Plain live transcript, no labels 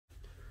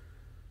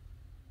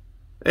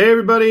Hey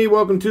everybody,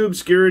 welcome to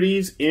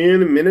Obscurities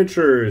in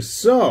Miniatures.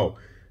 So,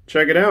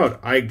 check it out.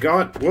 I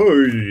got,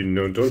 whoa,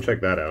 no, don't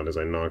check that out as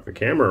I knock the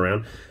camera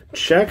around.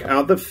 Check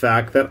out the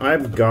fact that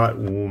I've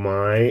got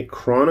my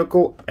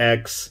Chronicle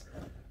X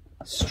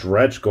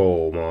stretch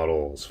goal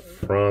models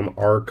from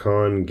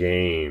Archon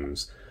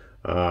Games.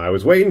 I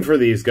was waiting for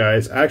these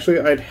guys.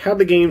 Actually, I'd had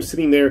the game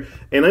sitting there,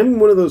 and I'm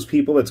one of those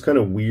people that's kind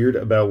of weird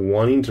about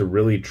wanting to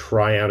really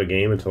try out a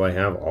game until I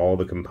have all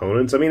the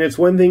components. I mean, it's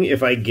one thing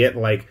if I get,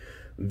 like,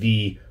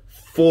 the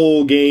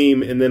full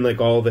game and then,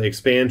 like, all the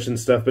expansion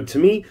stuff, but to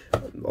me,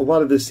 a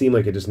lot of this seemed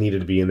like it just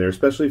needed to be in there,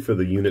 especially for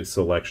the unit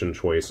selection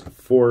choice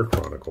for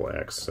Chronicle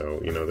X. So,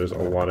 you know, there's a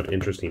lot of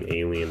interesting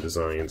alien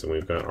designs, and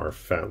we've got our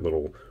fat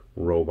little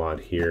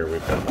robot here.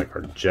 We've got like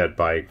our jet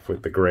bike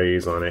with the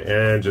grays on it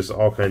and just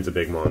all kinds of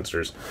big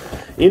monsters.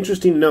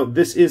 Interesting to note,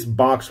 this is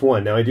box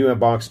 1. Now I do have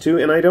box 2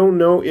 and I don't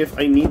know if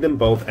I need them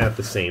both at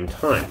the same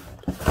time.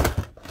 You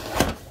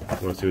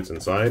want to see what's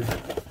inside?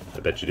 I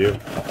bet you do.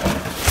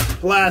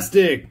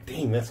 Plastic!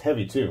 Dang, that's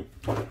heavy too.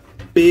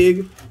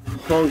 Big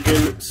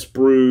honkin'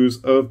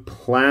 sprues of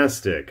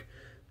plastic.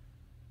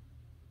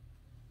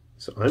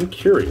 So I'm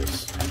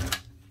curious.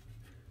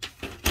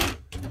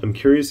 I'm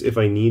curious if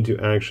I need to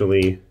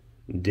actually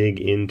dig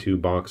into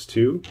box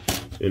 2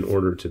 in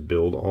order to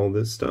build all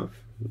this stuff.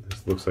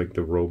 This looks like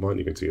the robot.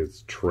 You can see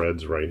its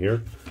treads right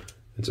here.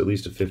 It's at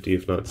least a 50,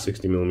 if not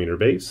 60 millimeter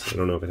base. I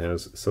don't know if it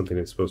has something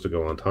it's supposed to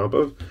go on top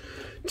of.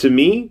 To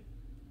me,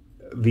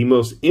 the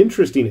most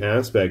interesting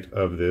aspect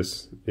of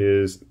this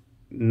is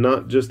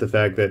not just the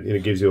fact that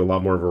it gives you a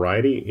lot more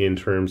variety in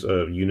terms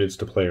of units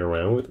to play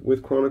around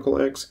with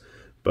Chronicle X,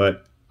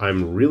 but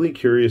I'm really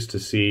curious to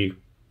see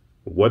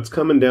what's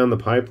coming down the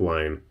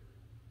pipeline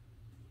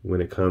when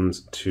it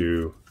comes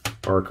to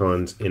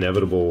Archon's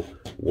inevitable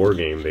war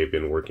game they've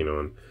been working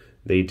on.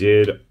 They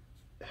did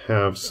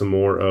have some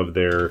more of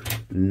their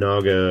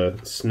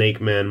Naga Snake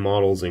Man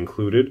models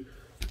included.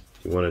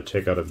 If you want to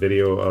check out a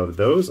video of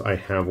those, I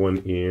have one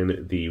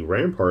in the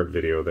Rampart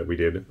video that we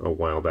did a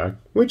while back,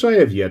 which I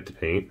have yet to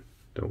paint.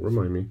 Don't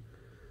remind me.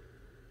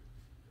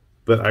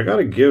 But I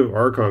gotta give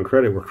Archon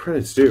credit where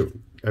credit's due.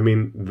 I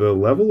mean, the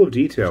level of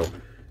detail,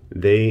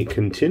 they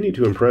continue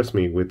to impress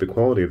me with the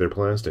quality of their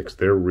plastics.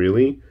 They're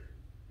really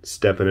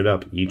stepping it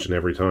up each and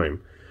every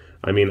time.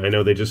 I mean, I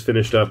know they just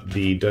finished up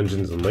the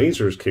Dungeons and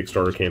Lasers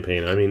Kickstarter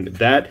campaign. I mean,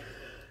 that,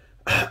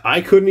 I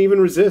couldn't even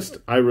resist.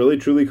 I really,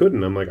 truly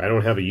couldn't. I'm like, I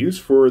don't have a use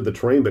for the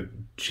terrain, but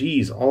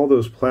geez, all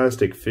those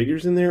plastic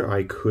figures in there,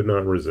 I could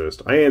not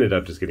resist. I ended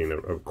up just getting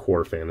a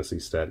core fantasy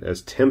set.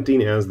 As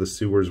tempting as the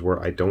sewers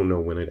were, I don't know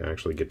when I'd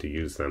actually get to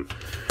use them.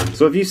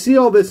 So if you see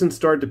all this and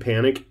start to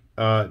panic,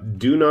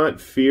 do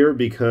not fear,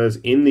 because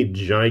in the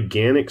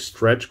gigantic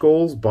stretch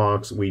goals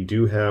box, we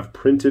do have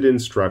printed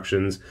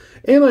instructions,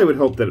 and I would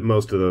hope that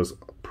most of those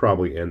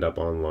probably end up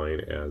online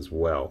as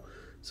well.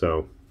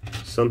 So,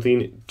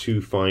 something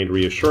to find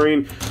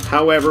reassuring.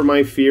 However,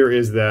 my fear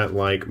is that,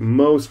 like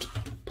most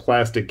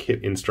plastic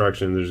kit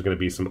instructions, there's going to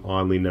be some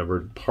oddly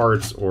numbered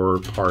parts or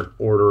part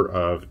order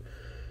of,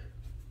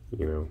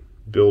 you know,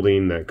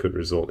 building that could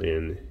result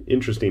in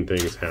interesting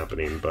things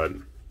happening, but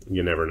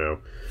you never know.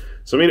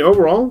 So, I mean,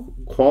 overall,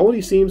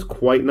 quality seems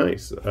quite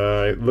nice.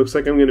 It looks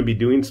like I'm going to be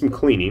doing some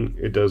cleaning.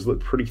 It does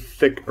look pretty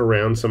thick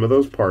around some of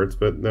those parts,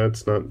 but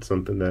that's not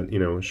something that, you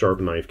know, a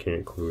sharp knife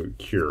can't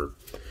cure.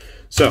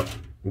 So,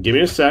 give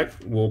me a sec.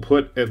 We'll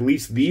put at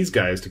least these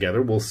guys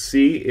together. We'll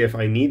see if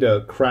I need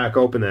to crack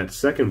open that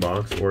second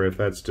box, or if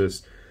that's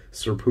just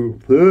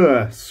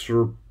superfluous.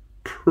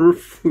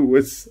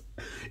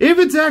 If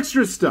it's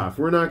extra stuff,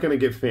 we're not going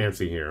to get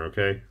fancy here,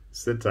 okay?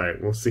 Sit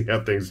tight. We'll see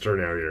how things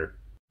turn out here.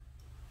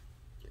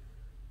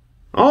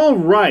 All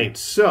right,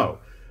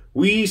 so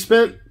we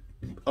spent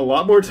a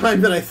lot more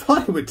time than I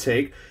thought it would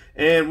take,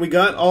 and we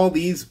got all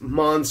these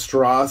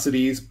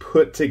monstrosities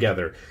put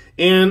together.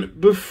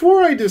 And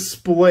before I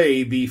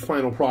display the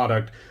final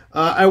product,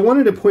 I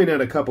wanted to point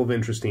out a couple of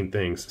interesting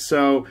things.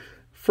 So,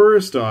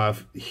 first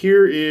off,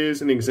 here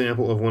is an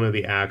example of one of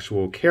the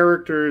actual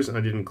characters.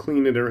 I didn't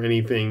clean it or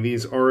anything.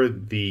 These are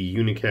the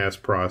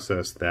unicast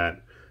process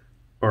that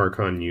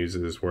Archon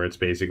uses, where it's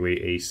basically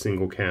a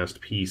single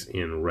cast piece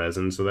in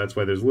resin, so that's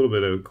why there's a little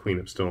bit of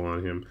cleanup still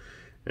on him,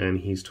 and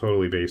he's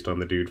totally based on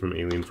the dude from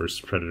Alien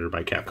vs. Predator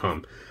by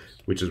Capcom,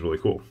 which is really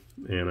cool,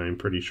 and I'm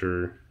pretty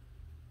sure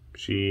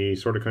she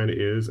sort of kind of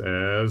is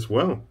as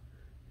well,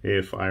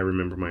 if I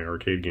remember my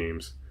arcade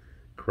games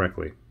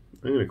correctly.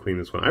 I'm going to clean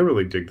this one. I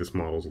really dig this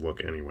model's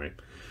look anyway.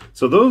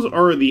 So those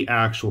are the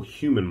actual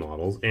human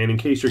models, and in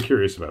case you're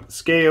curious about the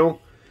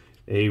scale,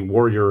 a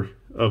warrior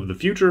of the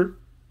future,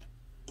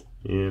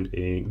 and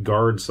a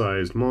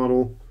guard-sized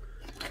model,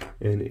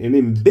 and an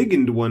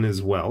embiggened one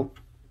as well.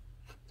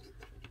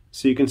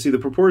 So you can see the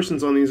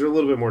proportions on these are a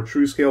little bit more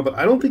true scale, but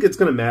I don't think it's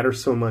going to matter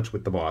so much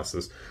with the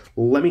bosses.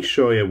 Let me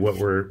show you what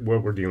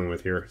we're dealing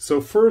with here.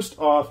 So first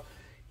off,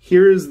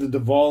 here's the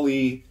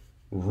Diwali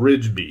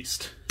Ridge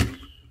Beast.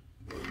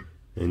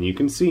 And you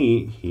can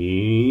see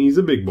he's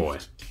a big boy.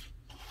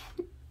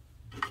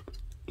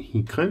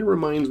 He kind of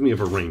reminds me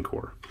of a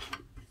Rancor.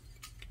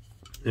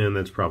 And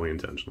that's probably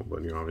intentional,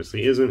 but he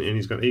obviously isn't. And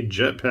he's got a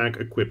jetpack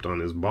equipped on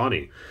his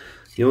body.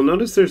 You'll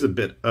notice there's a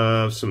bit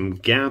of some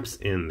gaps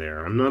in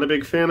there. I'm not a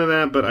big fan of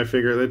that, but I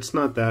figure it's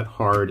not that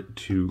hard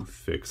to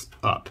fix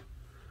up.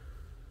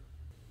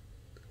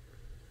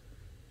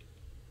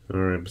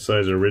 Alright,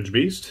 besides our Ridge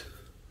Beast,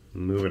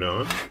 moving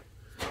on,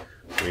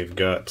 we've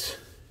got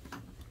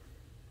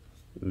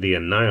the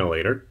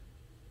Annihilator.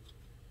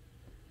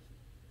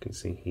 You can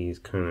see he's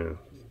kind of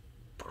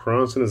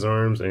crossing his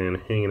arms and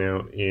hanging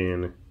out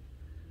in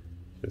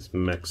this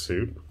mech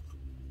suit.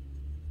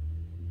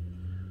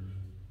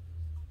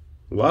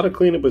 A lot of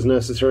cleanup was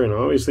necessary, and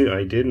obviously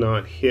I did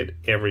not hit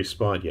every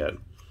spot yet.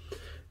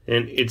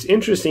 And it's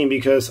interesting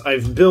because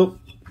I've built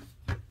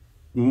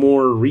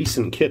more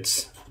recent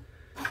kits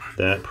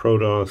that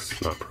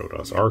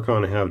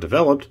Archon have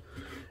developed,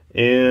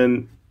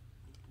 and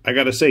I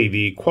gotta say,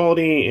 the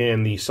quality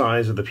and the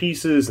size of the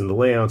pieces and the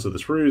layouts of the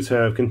sprues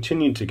have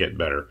continued to get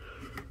better.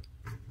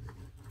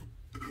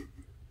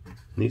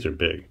 These are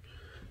big.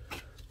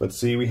 Let's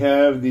see, we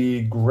have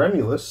the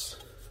Gremulus,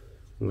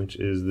 which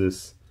is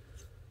this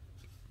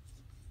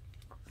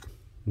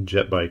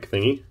jet bike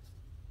thingy.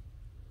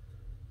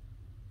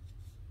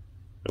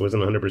 I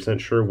wasn't 100%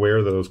 sure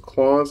where those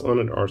claws on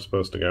it are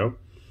supposed to go.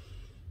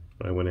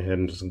 I went ahead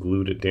and just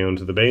glued it down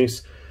to the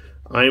base.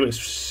 I'm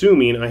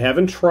assuming, I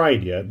haven't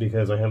tried yet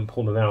because I haven't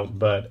pulled it out,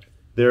 but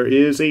there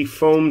is a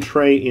foam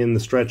tray in the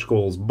stretch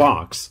goals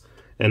box,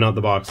 and not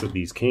the box that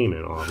these came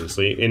in,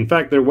 obviously. In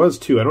fact, there was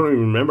two. I don't even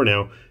remember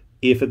now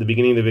if at the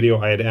beginning of the video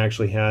I had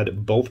actually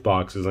had both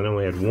boxes. I know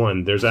I had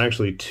one. There's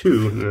actually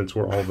two, and that's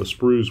where all the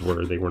sprues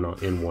were. They were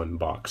not in one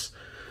box.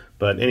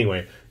 But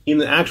anyway, in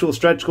the actual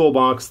stretch goal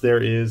box, there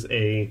is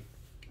a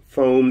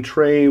foam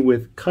tray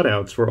with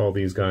cutouts for all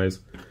these guys.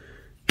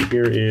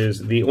 Here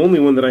is the only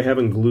one that I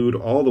haven't glued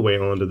all the way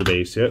onto the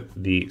base yet,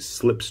 the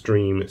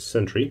Slipstream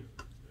Sentry.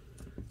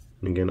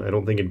 And again, I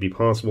don't think it'd be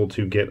possible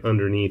to get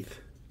underneath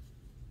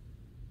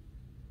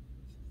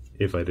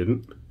if I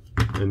didn't.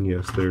 And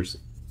yes, there's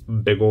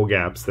big old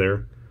gaps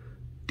there.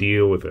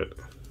 Deal with it.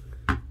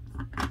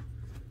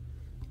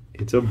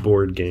 It's a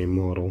board game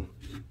model.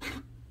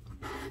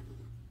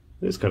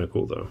 It's kind of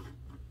cool though.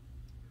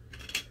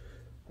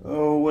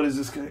 Oh, what is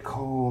this guy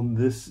called?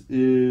 This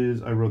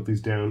is, I wrote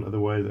these down,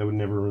 otherwise I would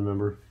never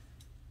remember.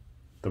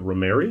 The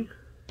Romeri?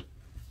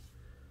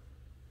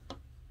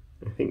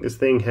 I think this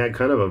thing had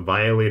kind of a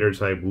Violator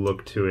type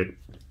look to it,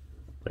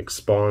 like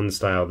Spawn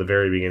style at the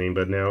very beginning,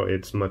 but now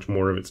it's much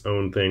more of its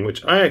own thing,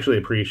 which I actually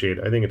appreciate.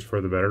 I think it's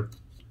for the better.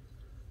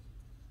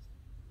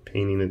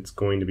 Painting it's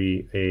going to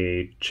be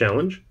a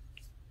challenge,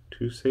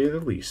 to say the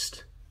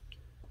least.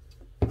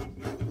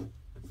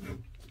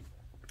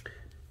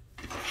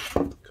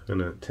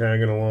 Kind of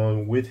tagging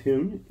along with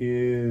him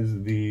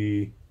is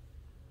the,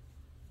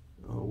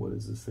 oh, what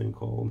is this thing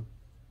called?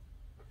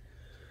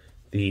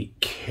 The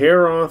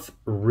Karoth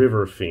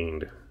River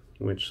Fiend,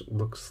 which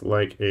looks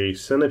like a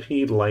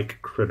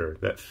centipede-like critter.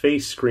 That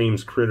face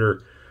screams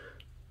critter,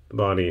 the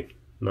body,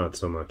 not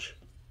so much.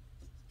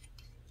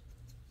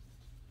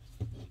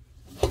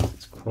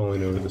 It's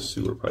crawling over the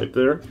sewer pipe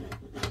there.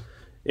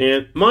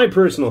 And my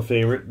personal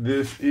favorite,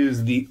 this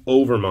is the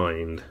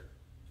Overmind.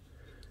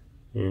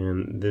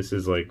 And this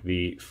is like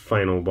the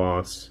final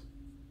boss,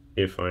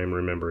 if I'm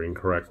remembering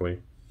correctly.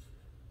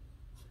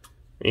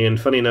 And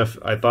funny enough,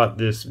 I thought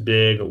this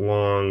big,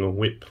 long,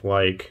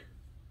 whip-like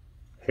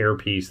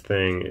hairpiece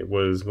thing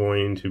was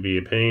going to be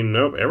a pain.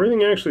 Nope,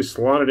 everything actually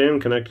slotted in,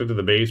 connected to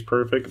the base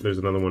perfect. There's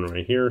another one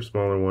right here,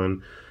 smaller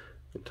one.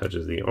 It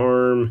touches the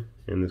arm,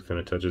 and this kind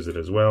of touches it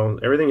as well.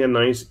 Everything had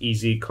nice,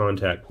 easy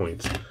contact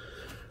points.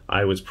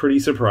 I was pretty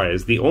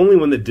surprised. The only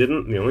one that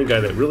didn't, the only guy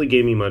that really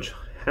gave me much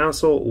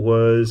hassle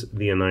was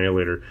the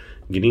Annihilator.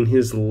 Getting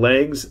his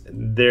legs,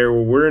 there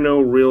were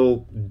no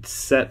real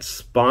set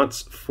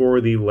spots for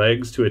the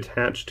legs to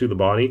attach to the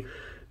body.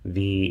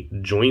 The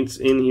joints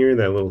in here,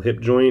 that little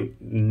hip joint,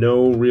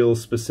 no real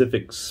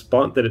specific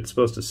spot that it's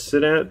supposed to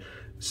sit at.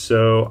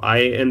 So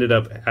I ended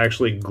up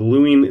actually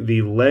gluing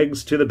the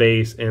legs to the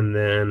base, and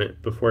then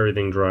before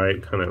everything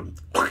dried, kind of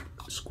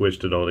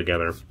squished it all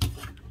together.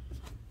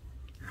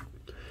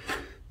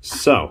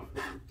 So,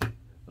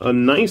 a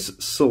nice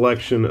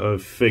selection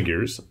of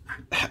figures.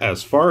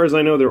 As far as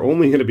I know, they're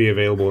only going to be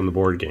available in the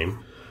board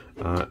game.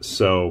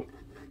 So,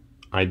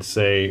 I'd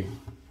say,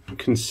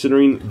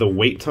 considering the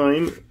wait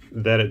time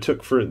that it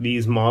took for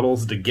these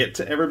models to get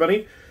to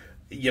everybody,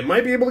 you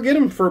might be able to get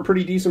them for a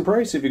pretty decent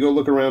price if you go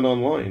look around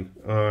online.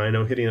 I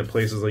know hitting up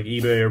places like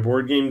eBay or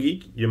Board Game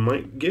Geek, you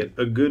might get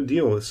a good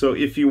deal. So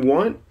if you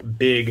want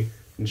big,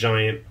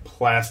 giant,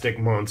 plastic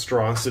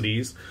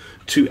monstrosities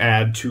to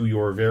add to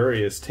your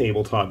various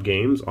tabletop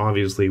games,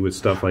 obviously with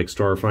stuff like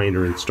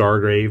Starfinder and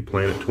Stargrave,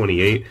 Planet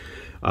 28,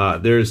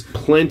 there's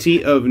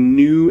plenty of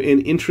new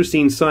and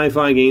interesting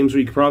sci-fi games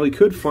where you probably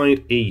could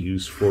find a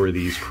use for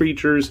these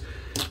creatures.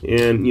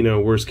 And, you know,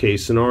 worst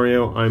case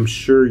scenario, I'm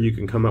sure you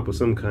can come up with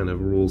some kind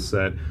of rule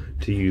set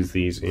to use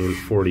these in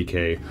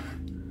 40K.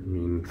 I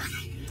mean,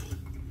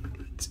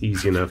 it's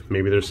easy enough.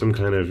 Maybe there's some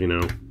kind of, you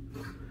know,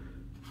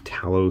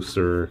 Talos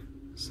or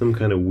some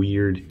kind of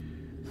weird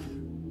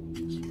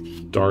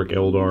Dark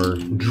Eldar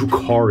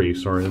Drukhari.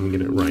 Sorry, let me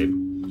get it right.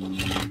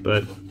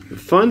 But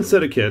fun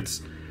set of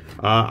kits.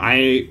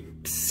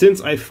 Since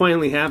I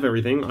finally have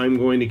everything, I'm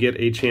going to get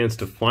a chance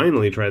to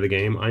finally try the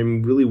game.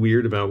 I'm really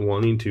weird about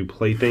wanting to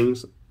play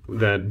things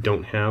that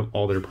don't have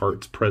all their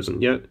parts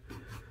present yet,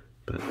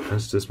 but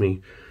that's just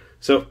me.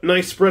 So,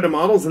 nice spread of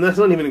models, and that's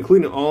not even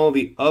including all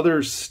the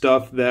other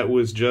stuff that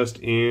was just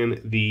in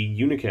the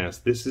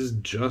unicast. This is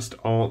just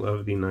all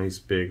of the nice,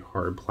 big,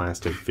 hard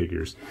plastic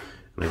figures.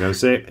 And I gotta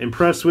say,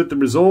 impressed with the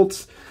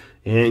results,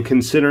 and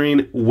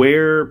considering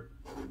where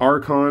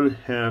Archon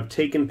have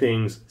taken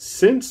things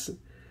since,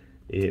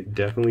 it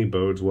definitely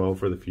bodes well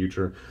for the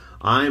future.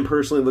 I'm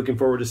personally looking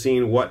forward to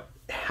seeing what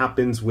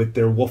happens with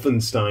their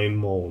Wolfenstein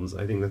molds.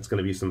 I think that's going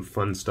to be some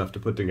fun stuff to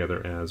put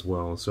together as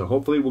well. So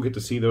hopefully we'll get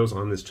to see those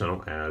on this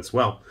channel as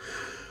well.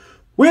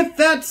 With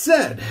that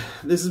said,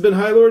 this has been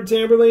High Lord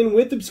Tamberlane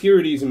with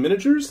Obscurities and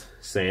Miniatures,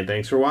 saying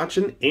thanks for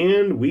watching,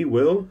 and we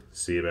will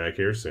see you back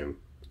here soon.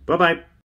 Bye-bye.